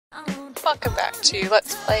Welcome back to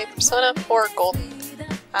Let's Play Persona 4 Golden.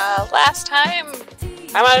 Last time,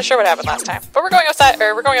 I'm not sure what happened last time, but we're going outside,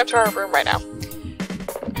 or we're going up to our room right now.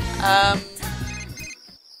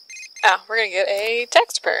 We're gonna get a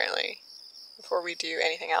text apparently, before we do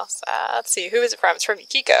anything else. Let's see, who is it from? It's from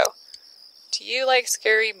Yukiko. Do you like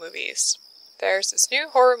scary movies? There's this new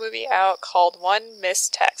horror movie out called One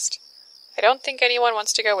Missed Text. I don't think anyone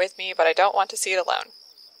wants to go with me, but I don't want to see it alone.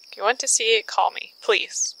 If you want to see it, call me,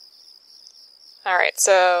 please. Alright,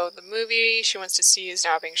 so the movie she wants to see is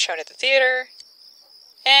now being shown at the theater.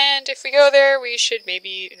 And if we go there, we should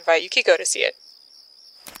maybe invite Yukiko to see it.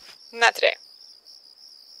 Not today.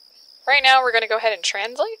 Right now, we're going to go ahead and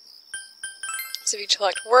translate. So if you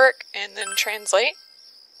select work and then translate,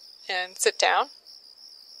 and sit down.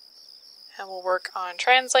 And we'll work on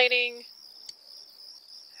translating.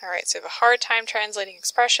 Alright, so we have a hard time translating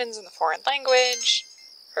expressions in the foreign language.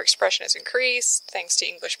 Our expression has increased, thanks to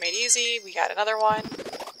English Made Easy. We got another one.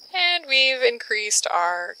 And we've increased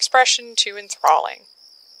our expression to enthralling.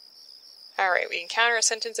 Alright, we encounter a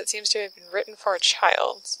sentence that seems to have been written for a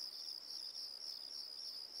child.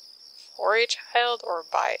 For a child or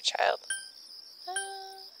by a child?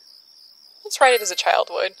 Let's write it as a child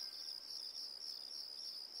would.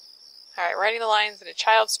 Alright, writing the lines in a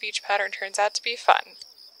child's speech pattern turns out to be fun.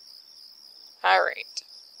 Alright.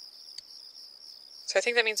 So I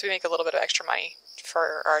think that means we make a little bit of extra money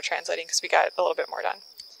for our translating because we got a little bit more done.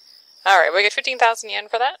 Alright, we get 15,000 yen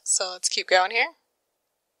for that, so let's keep going here.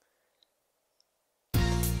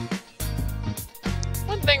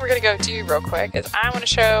 One thing we're going to go do real quick is I want to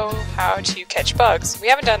show how to catch bugs. We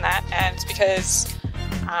haven't done that, and it's because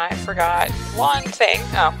I forgot one thing.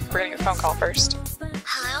 Oh, we're going to get a phone call first.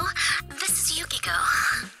 Hello, this is Yukiko.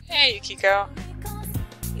 Hey, Yukiko.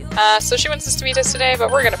 So she wants us to meet us today, but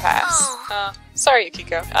we're gonna pass. Sorry,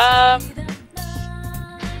 Yukiko.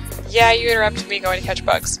 Yeah, you interrupted me going to catch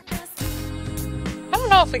bugs. I don't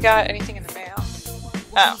know if we got anything in the mail.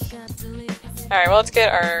 Oh. Alright, well let's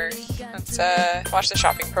watch the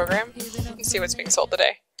shopping program and see what's being sold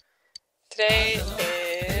today. Today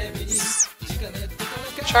is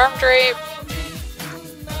charm drape,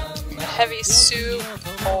 a heavy soup,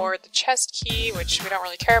 or the chest key, which we don't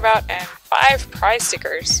really care about, and 5 prize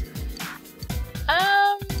stickers.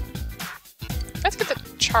 Let's get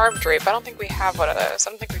the charm drape. I don't think we have one of those. I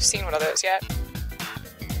don't think we've seen one of those yet.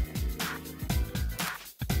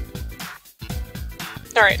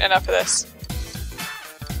 Alright, enough of this.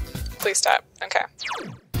 Please stop. Okay.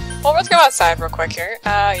 Well, let's go outside real quick here.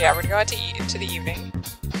 Yeah, we're gonna go out to eat into the evening.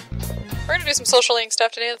 We're gonna do some socialing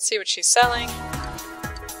stuff today. Let's see what she's selling.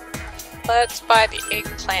 Let's buy the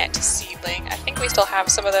eggplant seedling. I think we still have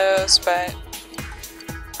some of those, but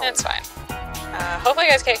it's fine. Hopefully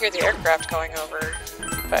you guys can't hear the aircraft going over,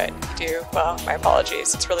 but if you do, well, my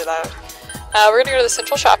apologies. It's really loud. We're gonna go to the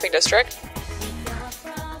central shopping district.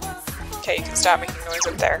 Okay, you can stop making noise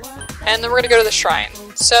up there. And then we're gonna go to the shrine.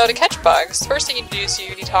 So to catch bugs, the first thing you need to do is you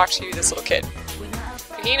need to talk to this little kid.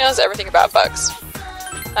 He knows everything about bugs.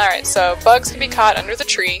 Alright, so bugs can be caught under the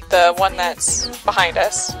tree, the one that's behind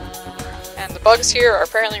us. And the bugs here are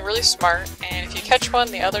apparently really smart, and if you catch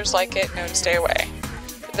one, the others like it, know to stay away.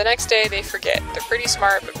 But the next day, they forget. They're pretty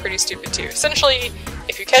smart, but pretty stupid too. Essentially,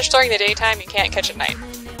 if you catch during the daytime, you can't catch at night.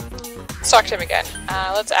 Let's talk to him again.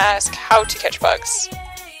 Let's ask how to catch bugs.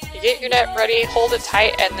 You get your net ready, hold it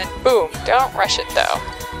tight, and then boom! Don't rush it though.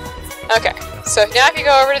 Okay, so now if you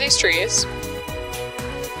go over to these trees,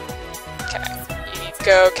 okay, you need to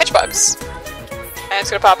go catch bugs. And it's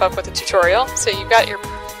going to pop up with a tutorial. So you've got your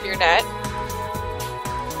net.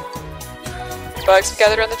 Bugs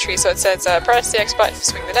gathered on the tree, so it says press the X button to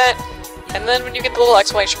swing the net, and then when you get the little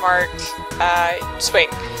exclamation mark, swing.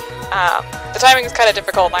 The timing is kind of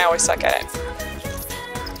difficult and I always suck at it.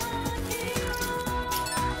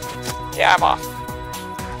 Yeah, I'm off.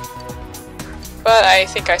 But I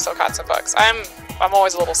think I still caught some bugs. I'm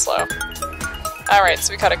always a little slow. Alright,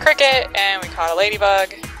 so we caught a cricket, and we caught a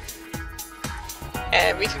ladybug.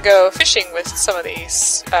 And we can go fishing with some of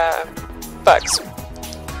these bugs.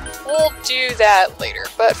 We'll do that later,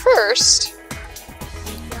 but first...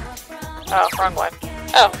 Oh, wrong one.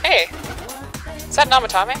 Oh, hey! Is that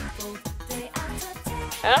Namatame?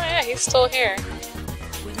 Oh yeah, he's still here.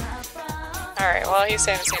 Alright, well he's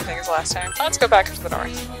saying the same thing as last time. Let's go back to the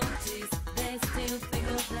north.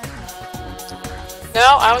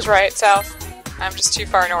 No, I was right, south. I'm just too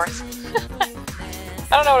far north.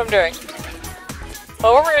 I don't know what I'm doing.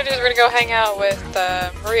 Well, what we're gonna do is we're gonna go hang out with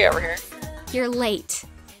Maria over here. You're late.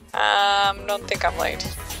 Don't think I'm late.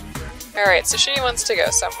 Alright, so she wants to go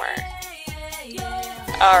somewhere.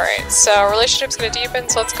 Alright, so our relationship's gonna deepen,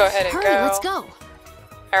 so let's go ahead and Hurry, go. let's go.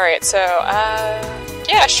 Alright, so,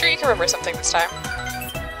 yeah, sure you can remember something this time.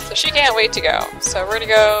 So she can't wait to go. So we're gonna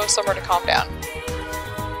go somewhere to calm down.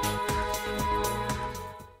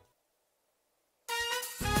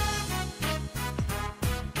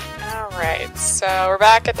 Alright, so we're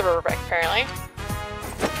back at the riverbank apparently.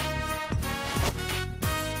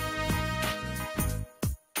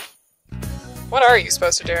 What are you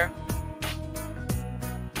supposed to do?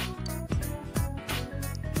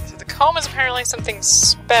 So the comb is apparently something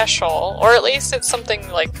special, or at least it's something,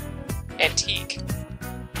 like, antique.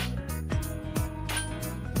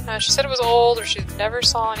 She said it was old, or she never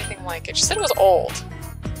saw anything like it. She said it was old.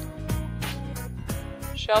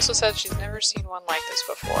 She also said she's never seen one like this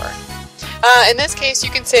before. In this case, you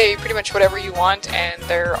can say pretty much whatever you want, and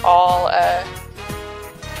they'll all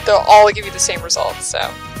give you the same results, so...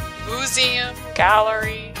 Museum,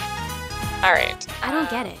 gallery... Alright. I don't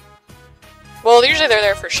get it. Well, usually they're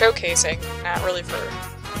there for showcasing, not really for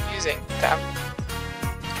using them.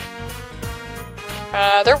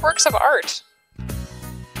 They're works of art.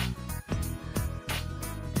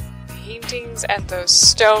 Paintings and those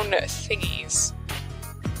stone thingies.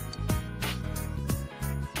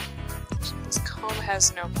 This comb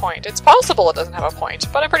has no point. It's possible it doesn't have a point,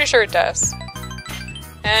 but I'm pretty sure it does.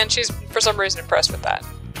 And she's, for some reason, impressed with that.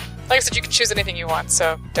 Like I said, you can choose anything you want,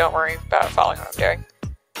 so don't worry about following what I'm doing.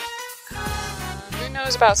 Who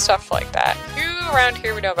knows about stuff like that? Who around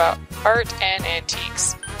here would know about art and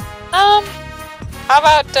antiques? How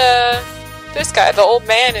about, this guy? The old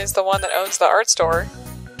man is the one that owns the art store.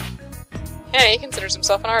 Yeah, he considers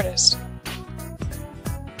himself an artist.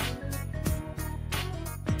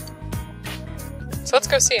 So let's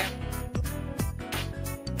go see him.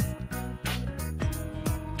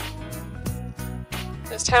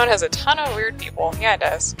 This town has a ton of weird people. Yeah, it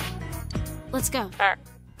does. Let's go. Alright.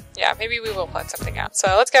 Yeah, maybe we will plan something out.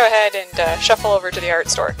 So let's go ahead and shuffle over to the art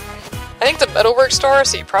store. I think the metalwork store,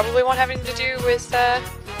 so you probably won't have anything to do with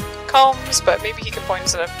combs, but maybe he can point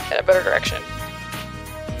us in a better direction.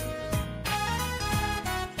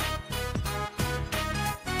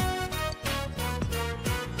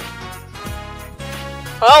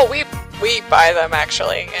 Well, we buy them,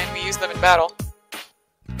 actually, and we use them in battle.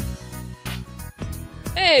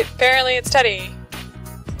 Hey, apparently it's Teddy.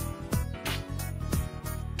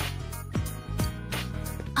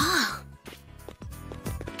 Ah.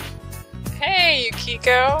 Hey,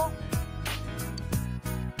 Yukiko.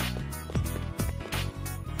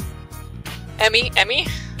 Emmy?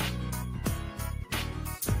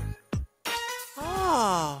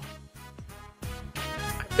 Oh.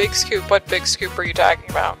 Big scoop? What big scoop are you talking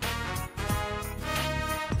about?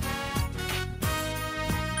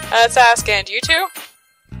 Let's ask, and you two?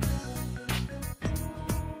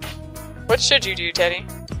 What should you do, Teddy?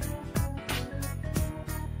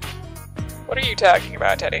 What are you talking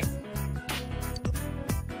about, Teddy?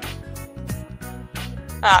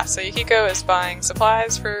 Ah, so Yukiko is buying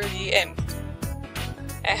supplies for the inn.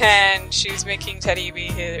 And she's making Teddy be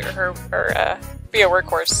be a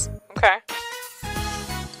workhorse. Okay.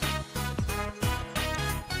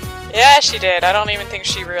 Yeah, she did. I don't even think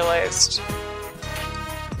she realized.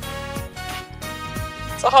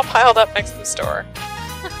 It's all piled up next to the store.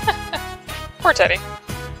 Poor Teddy.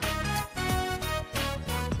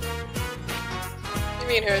 You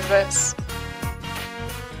mean, who is this?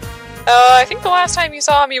 I think the last time you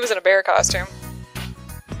saw him, he was in a bear costume.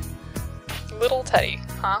 Little Teddy,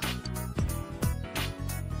 huh?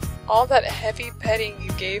 All that heavy petting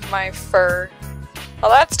you gave my fur.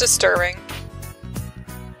 Well, that's disturbing.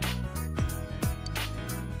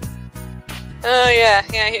 Oh, yeah,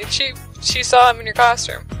 she saw him in your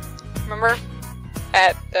costume. Remember?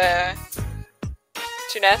 At,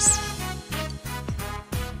 Juness?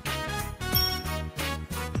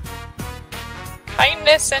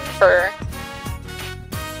 Kindness and fur.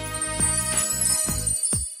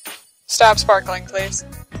 Stop sparkling, please.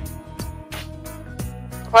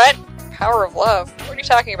 What? Power of love? What are you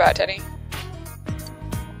talking about, Teddy?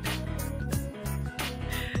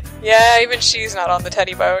 Yeah, even she's not on the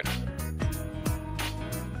Teddy boat.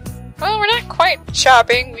 Well, we're not quite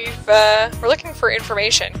shopping. We're looking for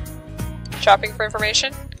information. Shopping for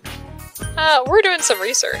information? We're doing some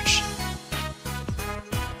research.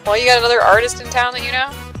 Well, you got another artist in town that you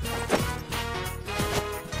know?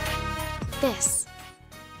 This.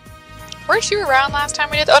 Weren't you around last time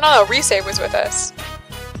we did? Oh no, Rise was with us.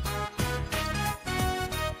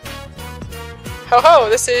 Ho ho,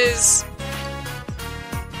 this is...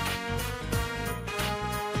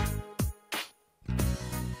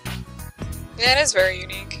 Yeah, it is very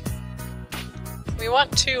unique. We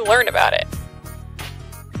want to learn about it.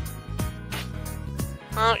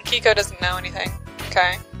 Well, Kiko doesn't know anything.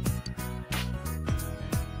 Okay.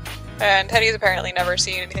 And Teddy's apparently never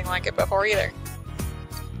seen anything like it before either.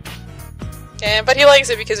 But he likes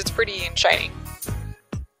it because it's pretty and shiny.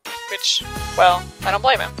 Which, well, I don't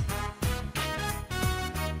blame him.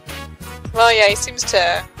 Well, yeah, he seems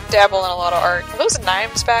to dabble in a lot of art. Are those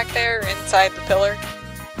knives back there inside the pillar?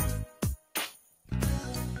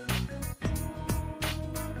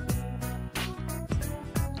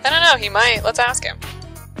 I don't know, he might. Let's ask him.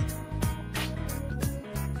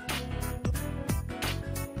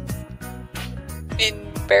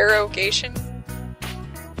 Interrogation?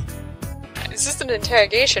 This isn't an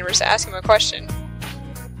interrogation, we're just asking him a question.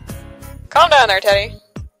 Calm down there, Teddy.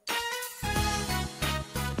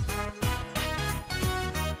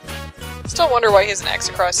 Still wonder why he has an X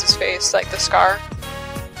across his face, like the scar.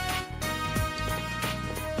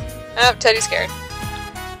 Oh, Teddy's scared.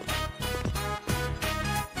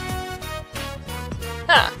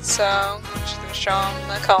 Huh, so she's gonna show him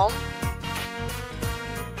the comb.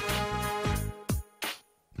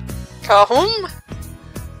 Comb?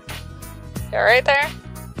 You alright there?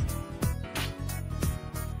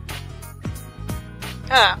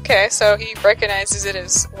 Ah, okay, so he recognizes it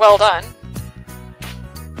as well done.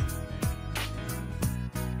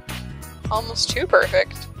 Almost too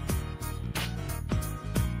perfect.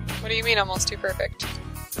 What do you mean almost too perfect?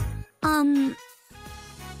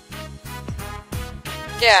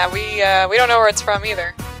 Yeah, we don't know where it's from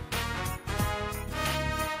either.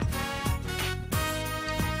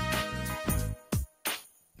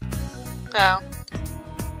 Oh.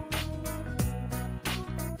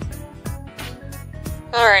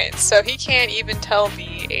 Alright, so he can't even tell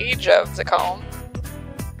the age of the comb.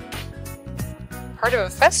 Part of a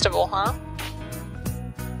festival, huh?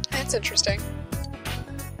 That's interesting.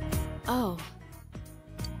 Oh.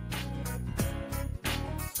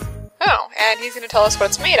 Oh, and he's gonna tell us what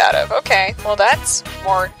it's made out of. Okay, well that's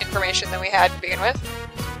more information than we had to begin with.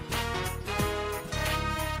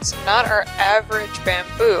 So not our average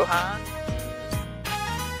bamboo, huh?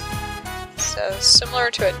 So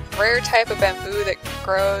similar to a rare type of bamboo that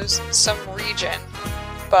grows in some region,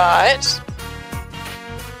 but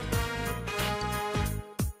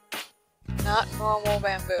not normal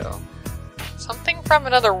bamboo. Something from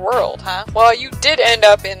another world, huh? Well, you did end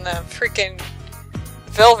up in the freaking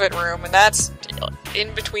Velvet Room, and that's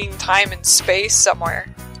in between time and space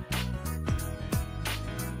somewhere.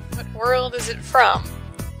 What world is it from?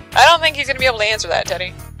 I don't think he's gonna be able to answer that,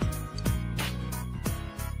 Teddy.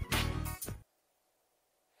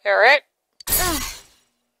 You alright?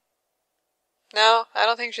 No, I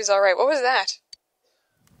don't think she's alright. What was that?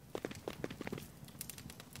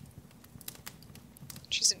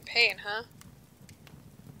 She's in pain, huh?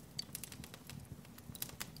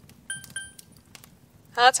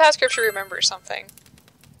 Let's ask her if she remembers something.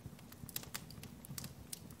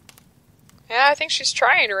 Yeah, I think she's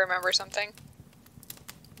trying to remember something.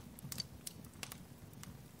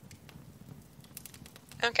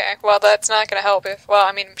 Okay, well that's not gonna help if... Well,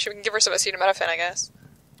 I mean, we can give her some acetaminophen, I guess.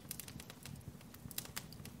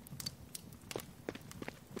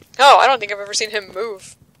 Oh, I don't think I've ever seen him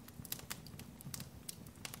move.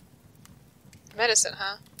 Medicine,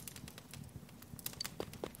 huh?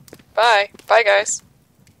 Bye. Bye, guys.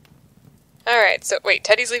 Alright, so wait,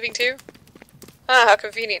 Teddy's leaving too? Ah, how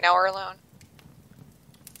convenient, now we're alone.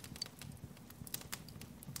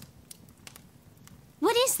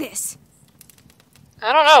 What is this?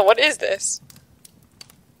 I don't know, what is this?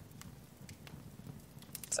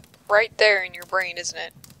 It's right there in your brain, isn't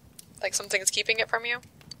it? Like something's keeping it from you?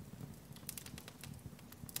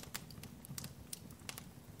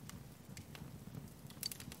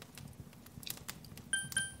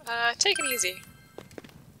 Take it easy.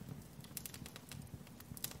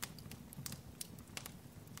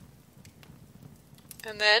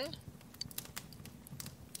 And then?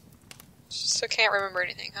 So can't remember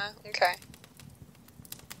anything, huh? Okay.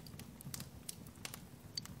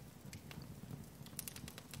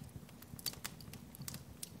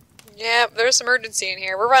 Yeah, there's some urgency in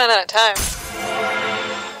here. We're running out of time.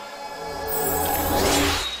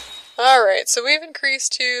 Alright, so we've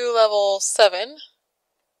increased to level 7.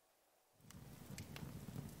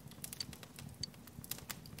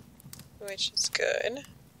 Which is good.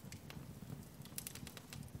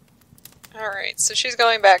 Alright, so she's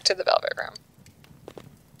going back to the Velvet Room.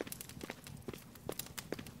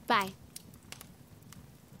 Bye.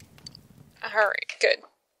 Alright, good.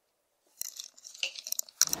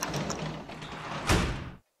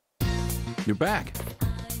 You're back.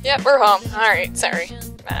 Yep, we're home. Alright, sorry.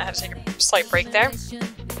 I had to take a slight break there.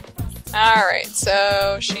 Alright,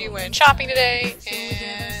 so she went shopping today,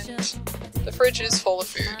 and the fridge is full of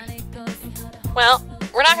food. Well,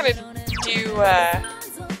 we're not gonna do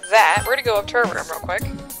that. We're gonna go up to our room real quick.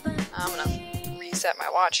 I'm gonna reset my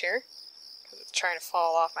watch here because it's trying to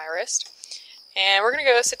fall off my wrist. And we're gonna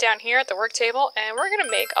go sit down here at the work table and we're gonna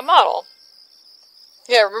make a model.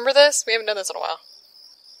 Yeah, remember this? We haven't done this in a while.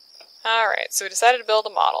 Alright, so we decided to build a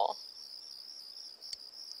model.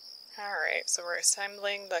 Alright, so we're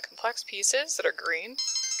assembling the complex pieces that are green.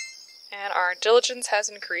 And our diligence has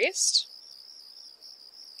increased.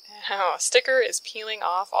 Oh, a sticker is peeling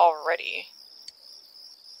off already.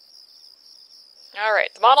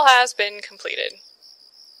 Alright, the model has been completed.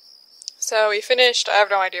 So we finished, I have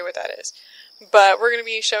no idea what that is. But we're going to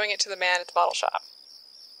be showing it to the man at the bottle shop.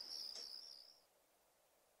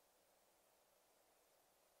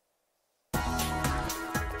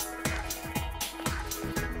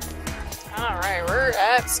 Alright, we're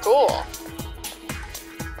at school.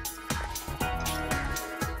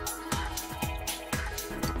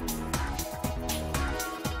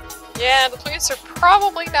 Yeah, the police are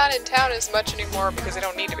probably not in town as much anymore because they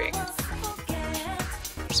don't need to be.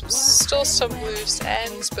 There's still some loose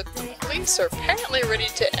ends, but the police are apparently ready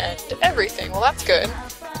to end everything. Well, that's good.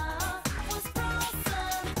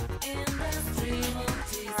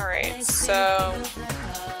 Alright, so...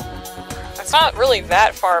 that's not really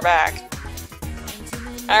that far back.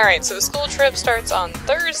 Alright, so the school trip starts on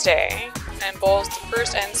Thursday, and both the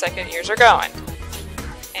first and second years are going.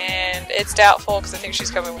 And it's doubtful because I think she's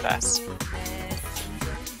coming with us.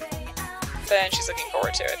 But she's looking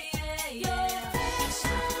forward to it.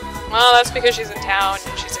 Well, that's because she's in town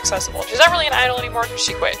and she's accessible. She's not really an idol anymore because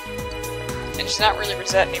she quit. And she's not really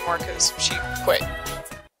Rosette anymore because she quit.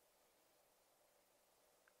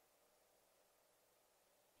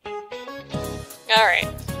 Alright.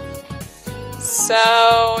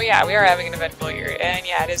 So, yeah, we are having an eventful year. And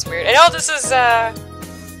yeah, it is weird. And oh, this is the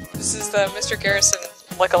Mr. Garrison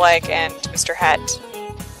lookalike and Mr. Hat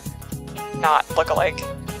not lookalike.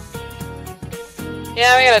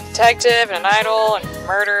 Yeah, we got a detective and an idol and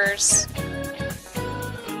murders.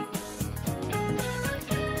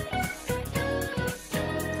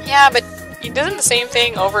 Yeah, but doesn't the same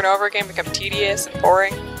thing over and over again become tedious and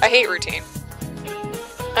boring? I hate routine.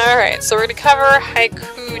 Alright, so we're gonna cover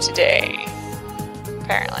haiku today.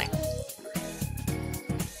 Apparently.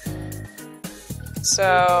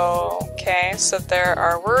 So, okay, so there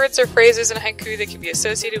are words or phrases in haiku that can be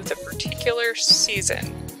associated with a particular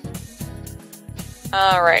season.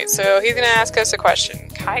 Alright, so he's gonna ask us a question.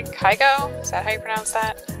 Kaigo? Is that how you pronounce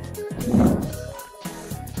that?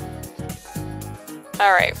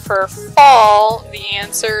 Alright, for fall, the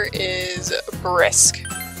answer is brisk.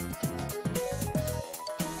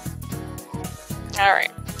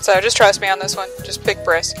 Alright, so just trust me on this one. Just pick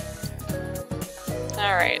brisk.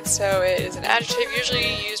 Alright, so it is an adjective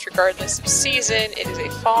usually used regardless of season. It is a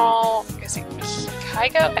fall. I'm guessing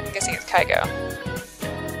Kaigo? I'm guessing it's Kaigo.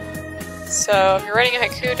 So if you're writing a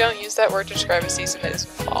haiku, don't use that word to describe a season that is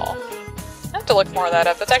fall. I have to look more of that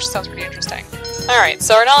up. That actually sounds pretty interesting. Alright,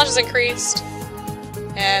 so our knowledge has increased.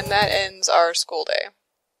 And that ends our school day.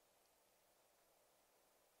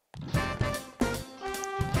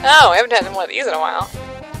 Oh, we haven't had one of these in a while.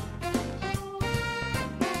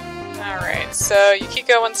 Alright, so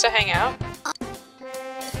Yukiko wants to hang out.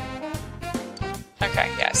 Okay,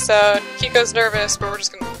 yeah, so Kiko's nervous, but we're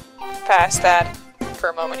just gonna pass that for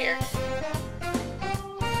a moment here.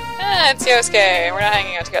 It's Yosuke, we're not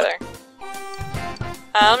hanging out together.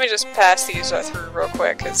 Let me just pass these through real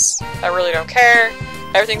quick, because I really don't care.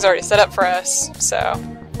 Everything's already set up for us, so...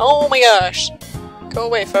 oh my gosh! Go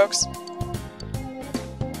away, folks.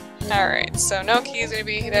 Alright, so Noki's gonna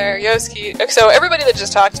be there, Yosuke... so everybody that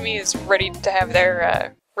just talked to me is ready to have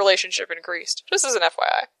their relationship increased. Just as an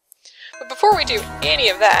FYI. But before we do any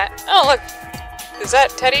of that... oh, look! Is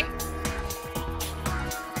that Teddy?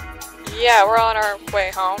 Yeah, we're on our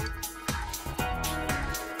way home.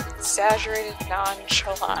 Exaggerated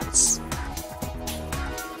nonchalance.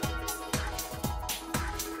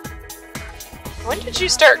 When did you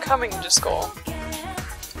start coming to school?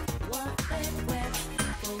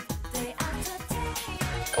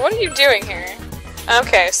 What are you doing here?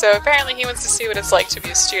 Okay, so apparently he wants to see what it's like to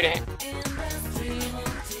be a student.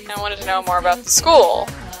 I wanted to know more about the school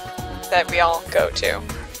that we all go to.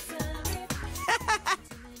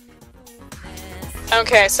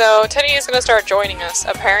 Okay, so Teddy is going to start joining us,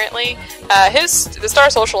 apparently. The Star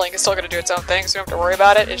Social Link is still going to do its own thing, so you don't have to worry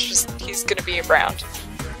about it. It's just, he's going to be around.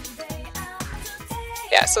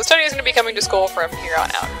 Yeah, so Teddy is going to be coming to school from here on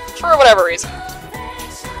out, for whatever reason.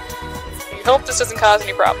 We hope this doesn't cause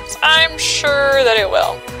any problems. I'm sure that it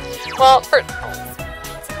will. Well,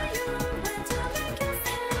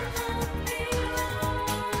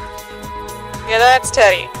 Yeah, that's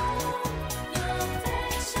Teddy.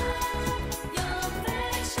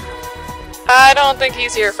 I don't think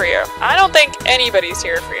he's here for you. I don't think anybody's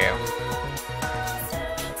here for you.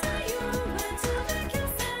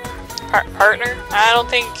 Partner? I don't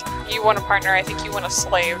think you want a partner. I think you want a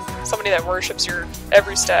slave. Somebody that worships your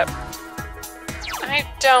every step. I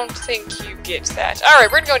don't think you get that. Alright,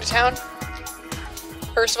 we're gonna go into town.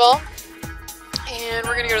 First of all. And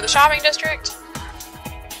we're gonna go to the shopping district.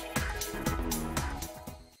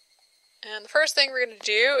 And the first thing we're gonna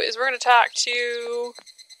do is we're gonna talk to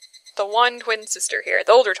the one twin sister here,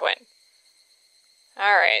 the older twin.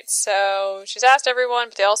 Alright, so she's asked everyone,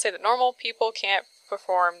 but they all say that normal people can't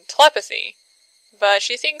perform telepathy. But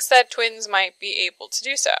she thinks that twins might be able to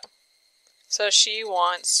do so. So she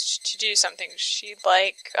wants to do something. She'd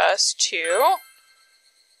like us to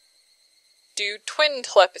do twin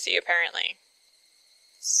telepathy, apparently.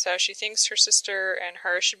 So she thinks her sister and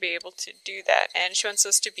her should be able to do that, and she wants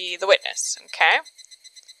us to be the witness, okay?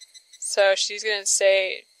 So she's gonna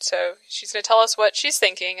tell us what she's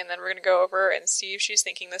thinking, and then we're gonna go over and see if she's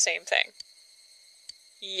thinking the same thing.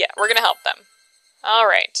 Yeah, we're gonna help them.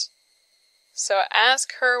 Alright. So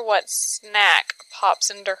ask her what snack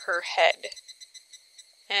pops into her head.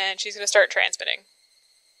 And she's gonna start transmitting.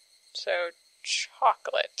 So,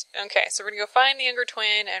 chocolate. Okay, so we're gonna go find the younger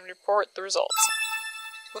twin and report the results.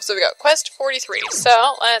 So we got quest 43.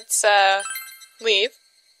 So, let's, leave.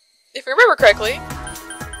 If you remember correctly,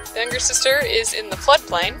 the younger sister is in the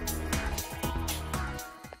floodplain.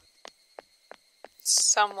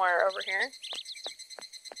 Somewhere over here.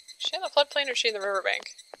 Is she in the floodplain or is she in the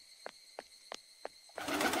riverbank?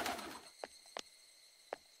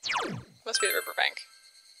 Must be the riverbank.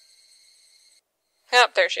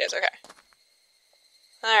 Yep, there she is, okay.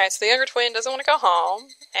 Alright, so the younger twin doesn't want to go home,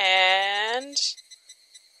 and...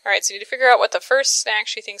 Alright, so you need to figure out what the first snack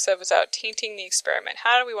she thinks of without tainting the experiment.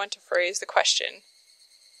 How do we want to phrase the question?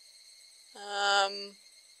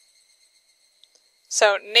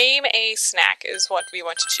 So, name a snack is what we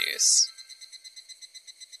want to choose.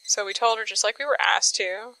 So we told her, just like we were asked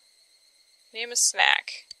to, name a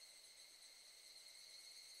snack.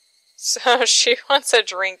 So she wants a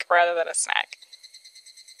drink rather than a snack.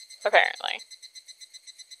 Apparently.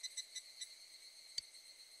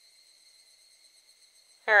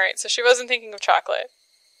 Alright, so she wasn't thinking of chocolate.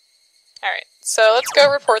 Alright, so let's go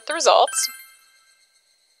report the results.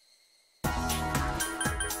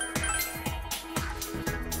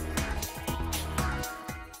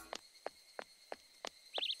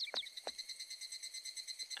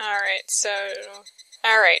 Alright, so...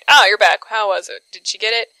 Alright. Oh, you're back. How was it? Did she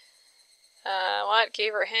get it? What?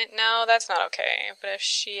 Gave her a hint? No, that's not okay. But if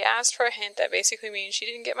she asked for a hint, that basically means she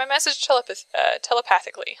didn't get my message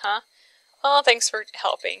telepathically, huh? Well, thanks for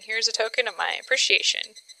helping. Here's a token of my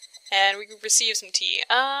appreciation. And we receive some tea.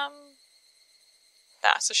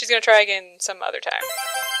 So she's gonna try again some other time.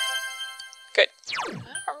 Good. I don't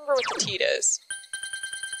remember what the tea does.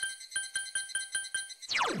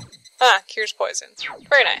 Cures poison.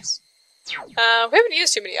 Very nice. We haven't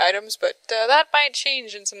used too many items, but that might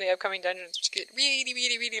change in some of the upcoming dungeons, which get really,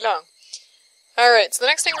 really, really long. Alright, so the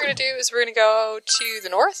next thing we're going to do is we're going to go to the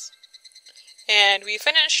north. And we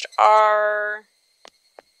finished our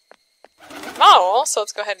model, so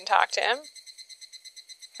let's go ahead and talk to him.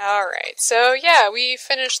 Alright, so yeah, we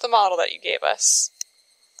finished the model that you gave us.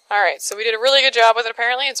 Alright, so we did a really good job with it,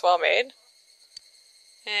 apparently. It's well made.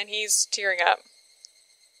 And he's tearing up.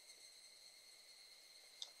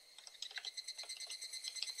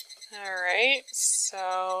 Alright,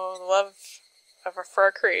 so the love for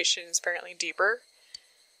our creation is apparently deeper.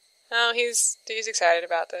 Oh, he's excited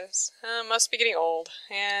about this. Must be getting old.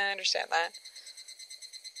 Yeah, I understand that.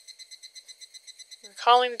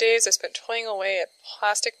 Recalling the days I spent toiling away at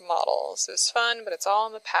plastic models. It was fun, but it's all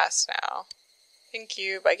in the past now. Thank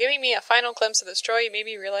you. By giving me a final glimpse of this joy, you made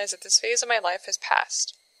me realize that this phase of my life has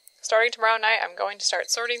passed. Starting tomorrow night, I'm going to start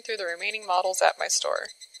sorting through the remaining models at my store.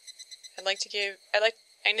 I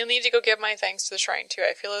need to go give my thanks to the shrine, too.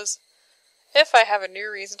 I feel as if I have a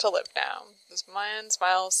new reason to live now. This man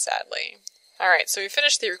smiles sadly. Alright, so we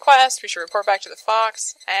finished the request. We should report back to the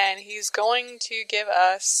fox, and he's going to give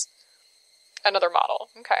us another model.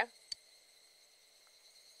 Okay.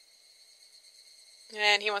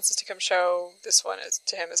 And he wants us to come show this one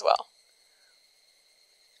to him as well.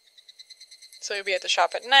 So he'll be at the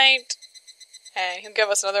shop at night, and he'll give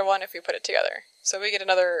us another one if we put it together. So we get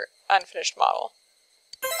another unfinished model.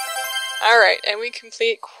 Alright, and we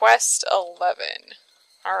complete quest 11.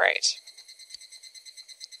 Alright.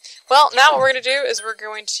 Well, now what we're going to do is we're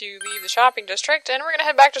going to leave the shopping district, and we're going to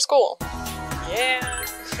head back to school. Yeah!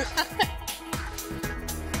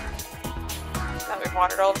 We've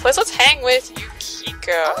wandered all over the place. Let's hang with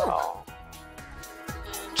Yukiko.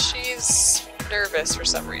 And she's nervous for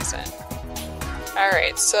some reason.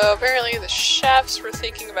 Alright, so apparently the chefs were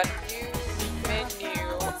thinking about a new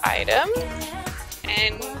menu item.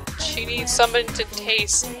 And she needs someone to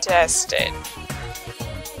taste test it.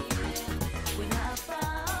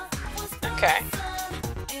 Okay.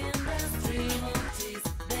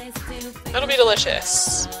 It'll be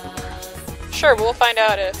delicious. Sure, we'll find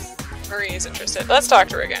out if Marie is interested. Let's talk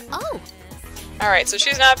to her again. Oh. Alright, so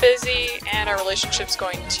she's not busy, and our relationship's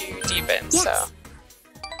going to deepen, Yes. so...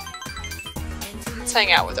 let's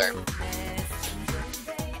hang out with her.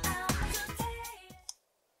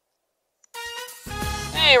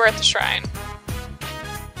 Hey, we're at the shrine.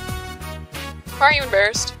 Why are you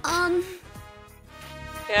embarrassed?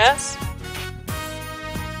 Yes?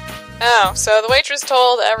 Oh, so the waitress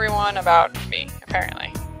told everyone about me,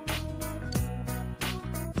 apparently.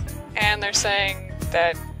 And they're saying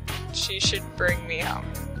that she should bring me home.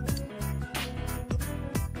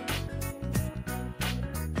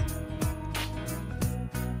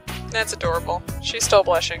 That's adorable. She's still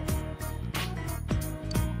blushing.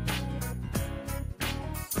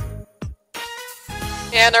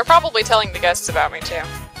 Yeah, and they're probably telling the guests about me too.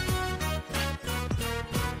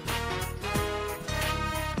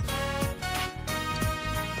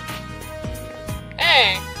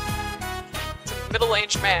 Hey! It's a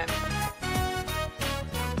middle-aged man.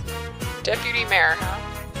 Deputy mayor, huh?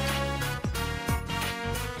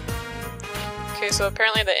 Okay, so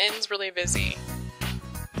apparently the inn's really busy.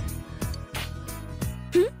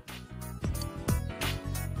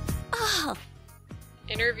 Oh.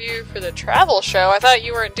 Interview for the travel show? I thought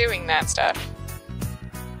you weren't doing that stuff.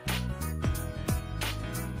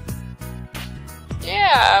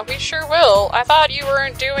 Yeah, we sure will. I thought you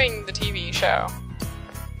weren't doing the TV show.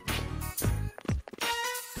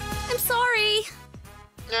 I'm sorry.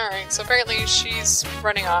 Alright, so apparently she's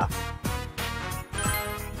running off.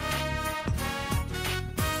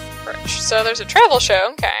 So there's a travel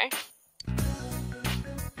show, okay.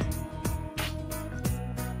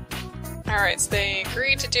 Alright, so they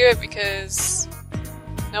agreed to do it because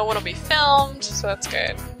no one will be filmed, so that's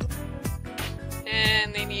good.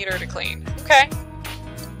 And they need her to clean. Okay.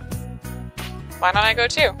 Why don't I go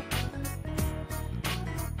too?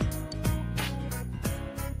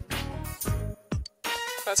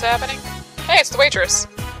 What's happening? Hey, it's the waitress!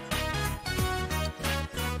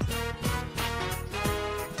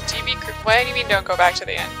 TV crew. What do you mean don't go back to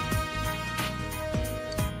the inn?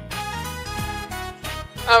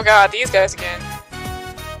 Oh god, these guys again.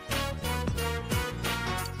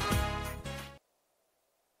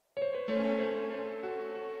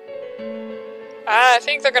 I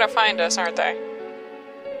think they're gonna find us, aren't they?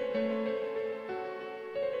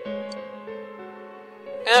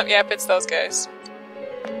 Oh, yep, it's those guys.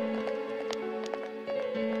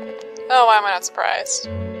 Oh, why am I not surprised?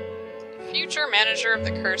 Future manager of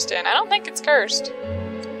the Cursed Inn. I don't think it's cursed.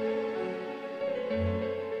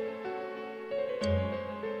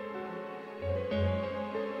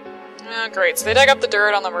 Oh, great. So they dug up the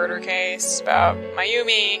dirt on the murder case about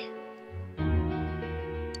Mayumi.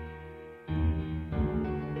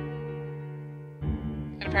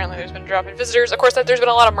 And apparently there's been a drop in visitors. Of course, there's been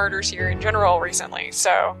a lot of murders here in general recently,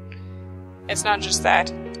 so it's not just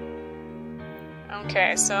that.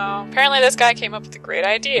 Okay, so apparently this guy came up with a great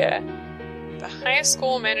idea. The high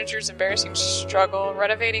school manager's embarrassing struggle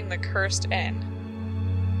renovating the Cursed Inn.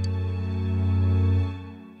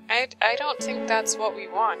 I don't think that's what we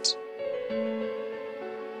want.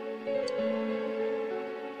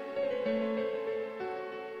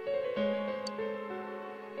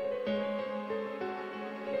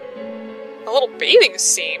 A little bathing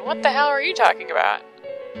scene? What the hell are you talking about?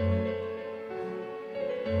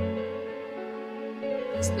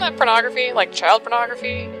 Isn't that pornography? Like child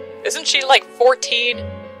pornography? Isn't she like 14?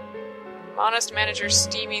 Honest manager's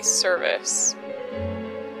steamy service.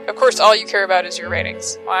 Of course, all you care about is your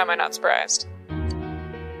ratings. Why am I not surprised?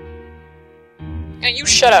 Now you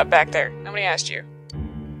shut up back there. Nobody asked you.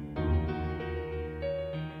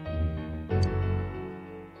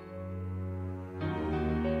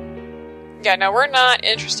 Yeah, no, we're not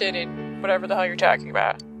interested in whatever the hell you're talking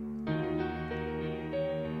about.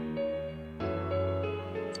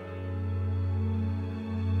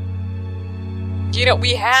 You know,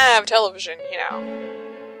 we have television, you know.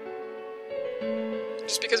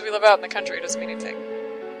 Just because we live out in the country doesn't mean anything.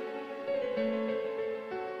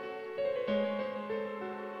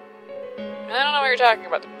 I don't know what you're talking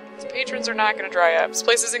about. The patrons are not going to dry up. This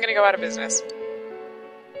place isn't going to go out of business.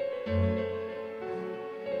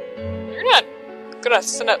 You're not going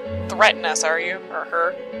to threaten us, are you? Or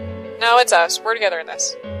her? No, it's us. We're together in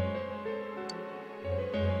this.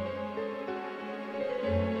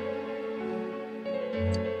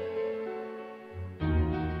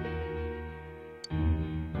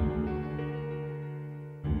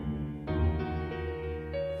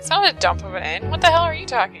 It's not a dump of an inn. What the hell are you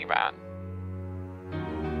talking about?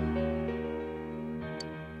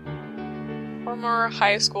 Former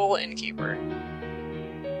high school innkeeper.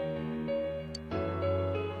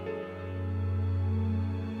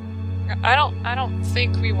 I don't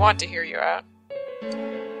think we want to hear you out.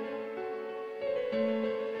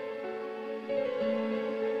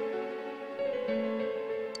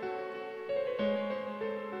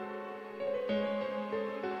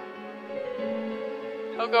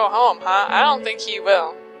 He'll go home, huh? I don't think he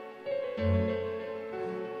will.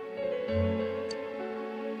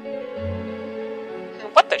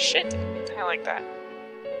 What the shit? I like that.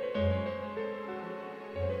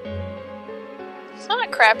 It's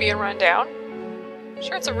not crappy and run down.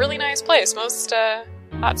 Sure, it's a really nice place. Most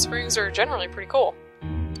hot springs are generally pretty cool.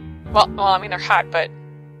 Well, I mean they're hot, but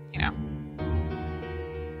you know.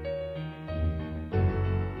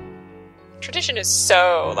 Tradition is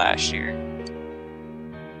so last year.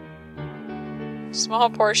 Small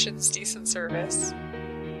portions, decent service.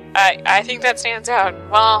 I think that stands out.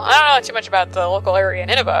 Well, I don't know too much about the local area in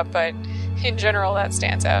Nineveh, but in general that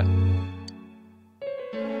stands out.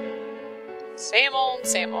 Same old,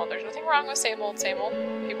 same old. There's nothing wrong with same old, same old.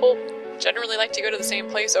 People generally like to go to the same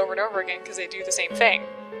place over and over again because they do the same thing.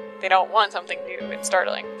 They don't want something new and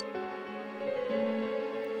startling.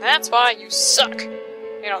 That's why you suck.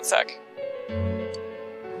 You don't suck.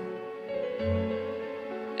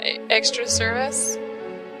 Extra service?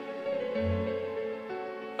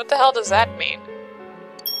 What the hell does that mean?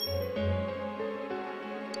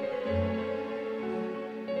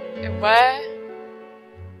 What?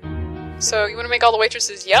 So you want to make all the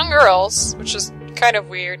waitresses young girls, which is kind of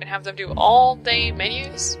weird, and have them do all-day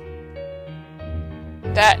menus?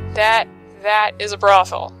 That is a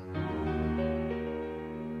brothel.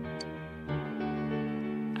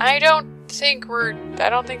 I don't think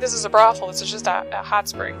this is a brothel, this is just a hot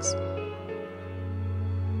springs.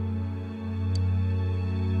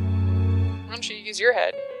 Why don't you use your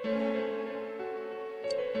head?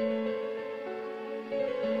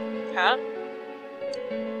 Huh?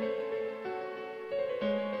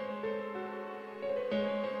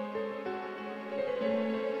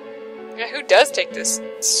 Yeah, who does take these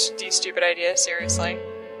stupid ideas seriously?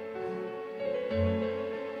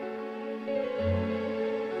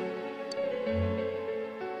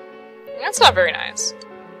 That's not very nice.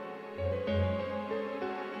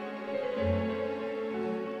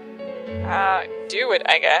 Do it,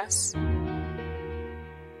 I guess.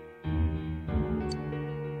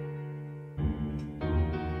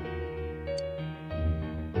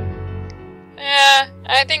 Yeah,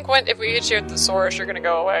 I think if we hit you with the source, you're gonna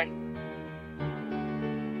go away.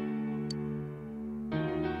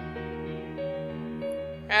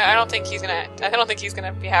 I don't think he's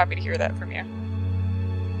gonna be happy to hear that from you.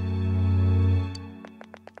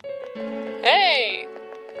 Hey!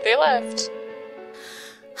 They left.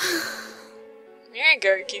 There you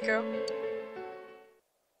go, Kiko.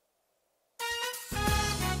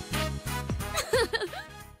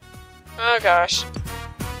 Oh gosh.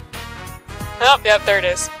 Oh, yep, there it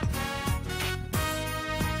is.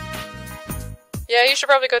 Yeah, you should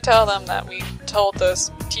probably go tell them that we told those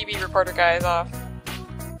TV reporter guys off.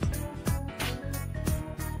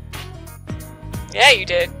 Yeah, you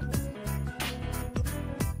did.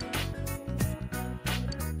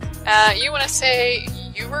 You want to say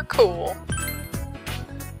you were cool.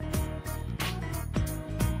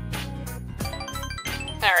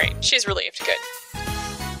 Alright, she's relieved. Good.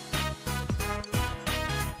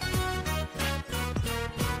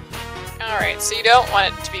 Alright, so you don't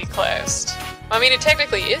want it to be closed. Well, I mean, it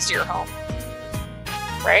technically is your home.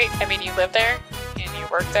 Right? I mean, you live there, and you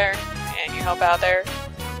work there, and you help out there,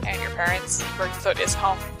 and your parents work, so it is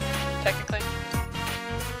home, technically.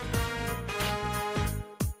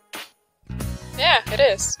 Yeah, it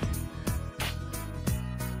is.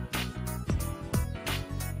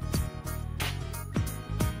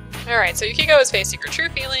 Alright, so Yukiko is facing her true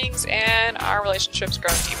feelings, and our relationship's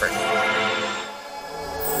growing deeper.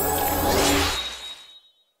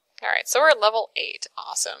 Alright, so we're at level 8.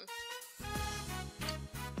 Awesome.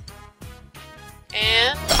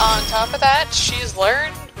 And on top of that, she's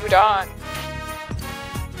learned Udon.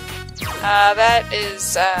 That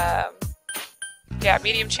is, yeah,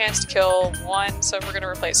 medium chance to kill 1, so we're gonna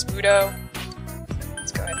replace Mudo.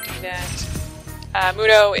 Let's go ahead and do that.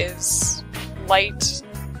 Mudo is light,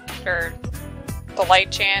 or the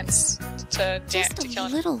light chance to Just kill a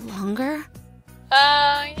him. little longer.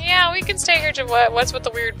 Yeah, we can stay here to what's with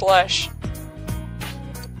the weird blush?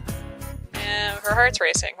 Her heart's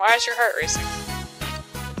racing. Why is your heart racing?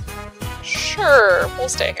 Sure, we'll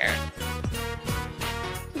stay here.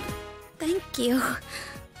 Thank you.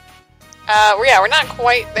 We're not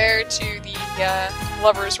quite there to the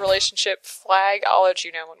lovers relationship flag. I'll let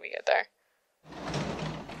you know when we get there.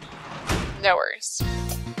 No worries.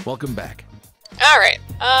 Welcome back. Alright,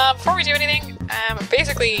 before we do anything, I'm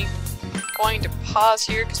basically going to pause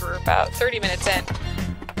here because we're about 30 minutes in.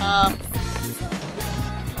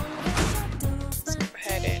 Let's go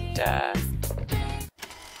ahead and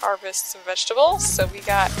harvest some vegetables. So we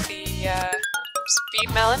got the speed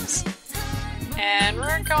melons, and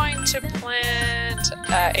we're going to plant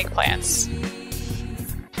eggplants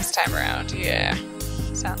this time around. Yeah,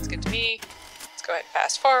 sounds good to me. Let's go ahead and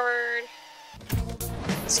fast forward.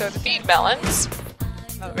 So the bead melons,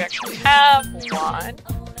 now that we actually have one,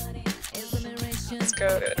 let's go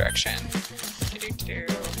the other direction.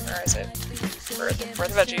 Where is it? Where are the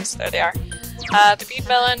veggies? There they are. The bead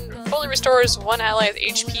melon fully restores one ally's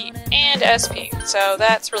HP and SP, so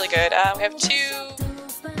that's really good. We have 2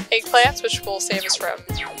 eggplants, which will save us from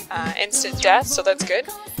instant death, so that's good.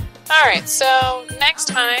 Alright, so next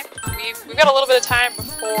time, we've got a little bit of time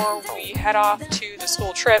before we head off to the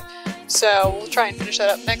school trip, so we'll try and finish that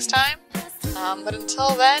up next time. But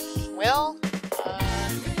until then, we'll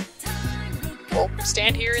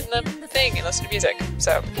stand here in the thing and listen to music.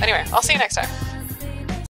 So anyway, I'll see you next time.